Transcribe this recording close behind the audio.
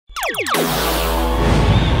God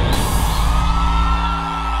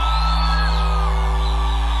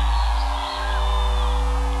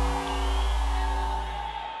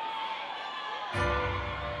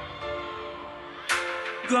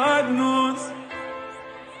knows,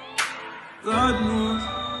 God knows.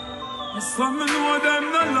 Some know them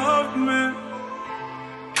not love me.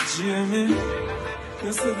 Jamie,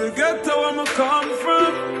 you see the ghetto where I come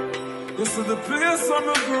from. You see the place where I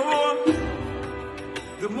grow up.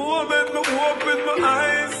 The moment I open my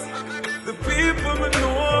eyes, the people I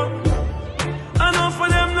know. I know for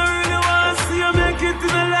them not really want to see you make it in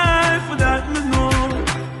a life, for that me know.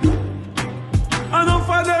 I know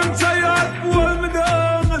for them try to hold me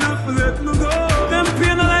down, and if let me go. Them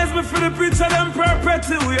penalize me for the preacher, them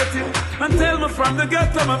perpetuating. And tell me from the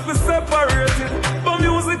ghetto, I'm for separated. But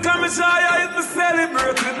music and me shy, I hit me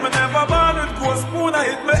celebrated. Me never born with ghost spoon,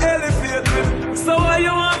 I hit me elevated. So why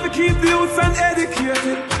you want to keep the youth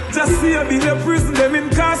uneducated? Just see you be in prison, them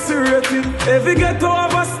incarcerated. Every ghetto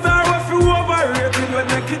have a star, if you overrated. When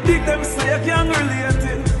they can dig them, so you can't relate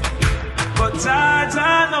it. But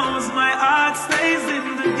Jah knows my heart stays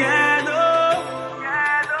in the ghetto.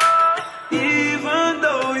 Even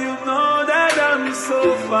though you know that I'm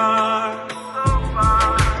so far.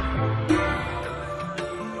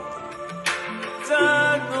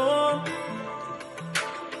 Jah knows.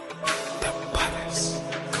 The baddest.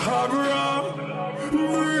 Cabra,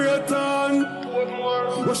 Return.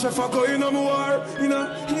 What's if I go in a war? In a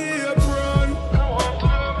apron.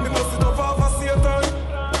 Me must sit up off a Satan.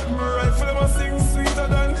 Rifle them a sing sweeter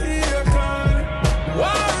than he can.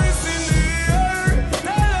 War is in the air,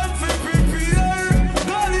 tell them to prepare.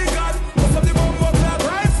 Golly God, most of the bomber clap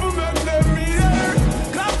rifle make them hear.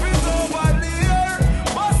 Clap it over the air,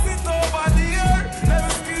 bust it over the air.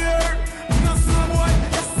 Never scared, no slow boy,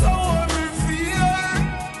 you're so every fear.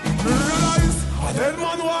 Realize, a dead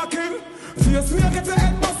man walking. Face me, I get your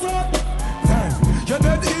head bust up. Damn, you're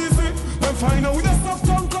dead easy. Then find out with a soft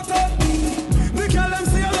tongue cut up.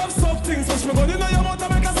 Push me gun in your mouth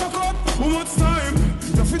and make a suck up. How much time?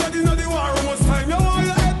 You feel that in the war, how much time? You want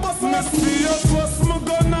your head bust up. Me see you bust my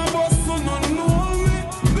gun and bust, so no know me.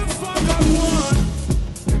 The fuck I want.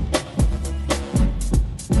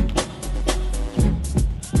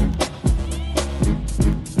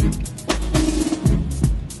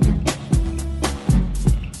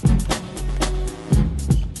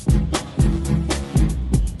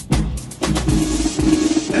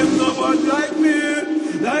 Them no bad like me,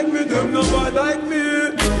 them no bad like me.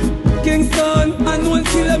 Kingston, and one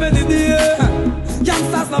kill them any day.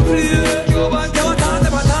 Youngsters no play. Cuban, they want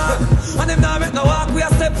them attack. And them now make no walk. We a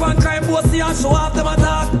step on crime, bossy and show off them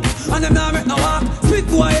attack. And them now make no walk. Spit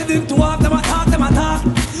go ahead him to walk, them attack, them attack.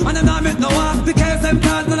 And them now make no walk. Because them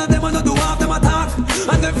can't, none of them are not do walk, them attack.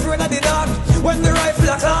 And them afraid of the dark. When the rifle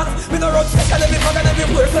a clock, me no run special, me forget every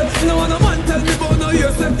person. No one no man tell me about no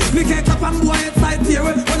yourself. Me can't tap and boy inside here.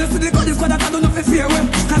 When you see the gun, it's what I don't know if fear.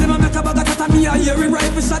 Cause them a make a bag of cat and me a hear it.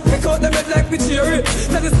 Rifle shot, pick out them head like me cheery.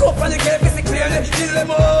 Tell the scope and the game, see clearly. Kill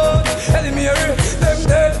them all, eliminate them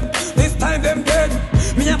dead. This time them dead.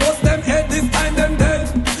 Me a bust them head, this time them dead.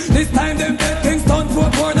 This time them dead. Kingston,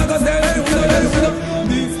 Fort Worth, I go dead.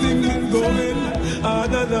 These things been going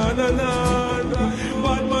on and on and on.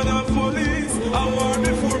 Bad man and police, I war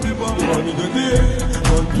before me born. Money the day,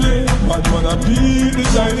 don't play. Bad man a beat the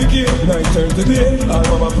shiny king. Night turn today, all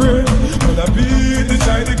mama pray. Man a beat the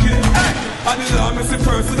shiny king. And the law me see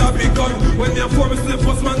first with a big gun. When they are me see the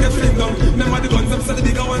first man get fling down. Remember the guns, them say the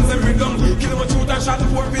bigger ones them bring down. Kill them a shoot and shot the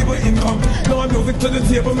poor people income. Now I'm music to the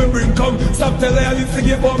table, me bring come. Stop telling I need to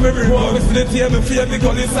give up me bring more. Me see the table, fear the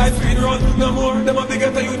gun inside speed run. No more, them a big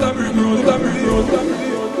at the youth and bring road.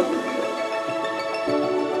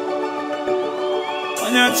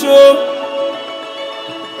 On your true.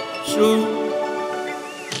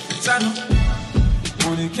 Channel.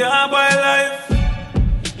 Money can't buy life.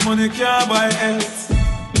 Money can't buy health.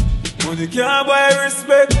 Money can't buy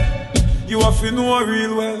respect. You have to know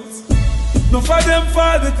real wealth. No for them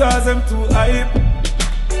fall because them too hype.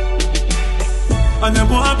 And them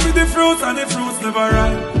want for the fruits and the fruits never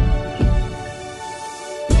ripe.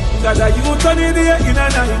 That a youth on the day in a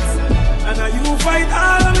night. And a you fight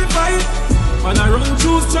all of me fight. And I run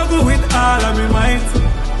through struggle with all of me might.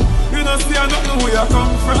 You know see I don't know where you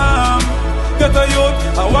come from. Get a youth,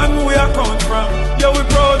 I want where you come from. Yeah, we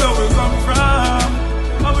proud of where we come from.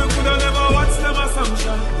 And we coulda never watch them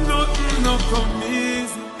assumption. Nothing no come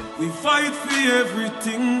easy. We fight for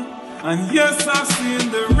everything. And yes, I've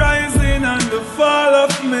seen the rising and the fall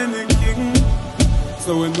of many kings.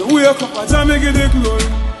 So when we wake up, I jam me give the glory.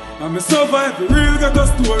 And me survive the real get a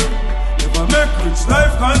story. Never make rich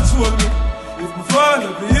life control me. If my fall,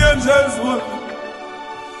 the angels will.